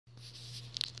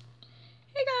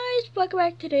guys, welcome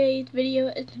back to today's video.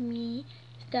 It's me,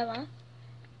 Stella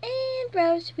and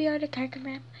Rose. We are the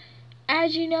cameraman.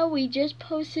 As you know, we just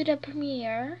posted a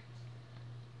premiere.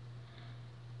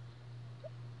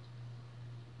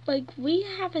 Like, we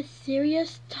have a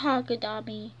serious talk,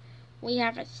 Adami. We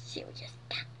have a serious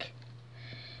talk.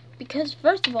 Because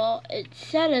first of all, it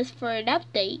set us for an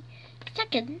update.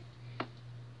 Second,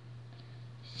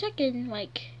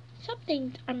 like, some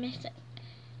things are missing.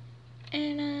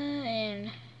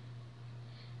 And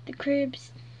the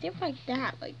cribs, stuff like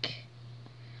that. Like,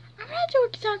 I'm not sure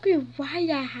exactly why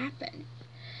that happened.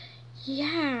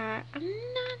 Yeah, I'm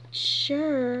not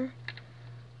sure.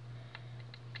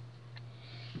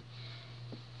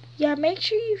 Yeah, make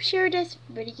sure you share this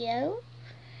video.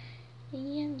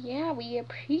 And yeah, we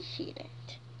appreciate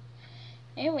it.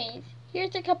 Anyways,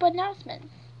 here's a couple announcements.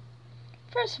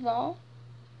 First of all,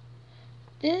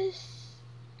 this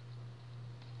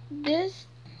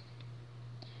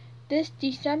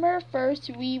December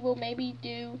 1st, we will maybe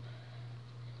do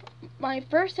my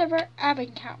first ever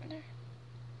advent calendar,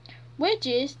 which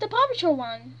is the Paw Patrol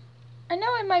one. I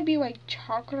know it might be like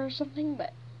chocolate or something,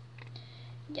 but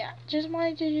yeah, just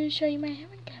wanted to show you my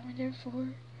advent calendar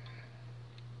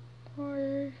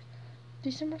for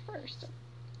December 1st. So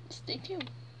stay tuned.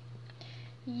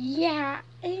 Yeah,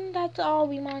 and that's all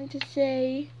we wanted to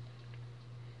say.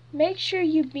 Make sure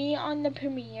you be on the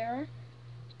premiere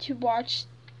to watch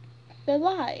the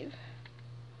live.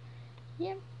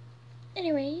 Yeah.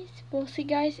 Anyways, we'll see you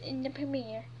guys in the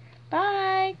premiere.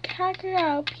 Bye. Cracker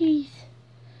out. Peace.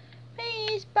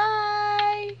 Peace. Bye.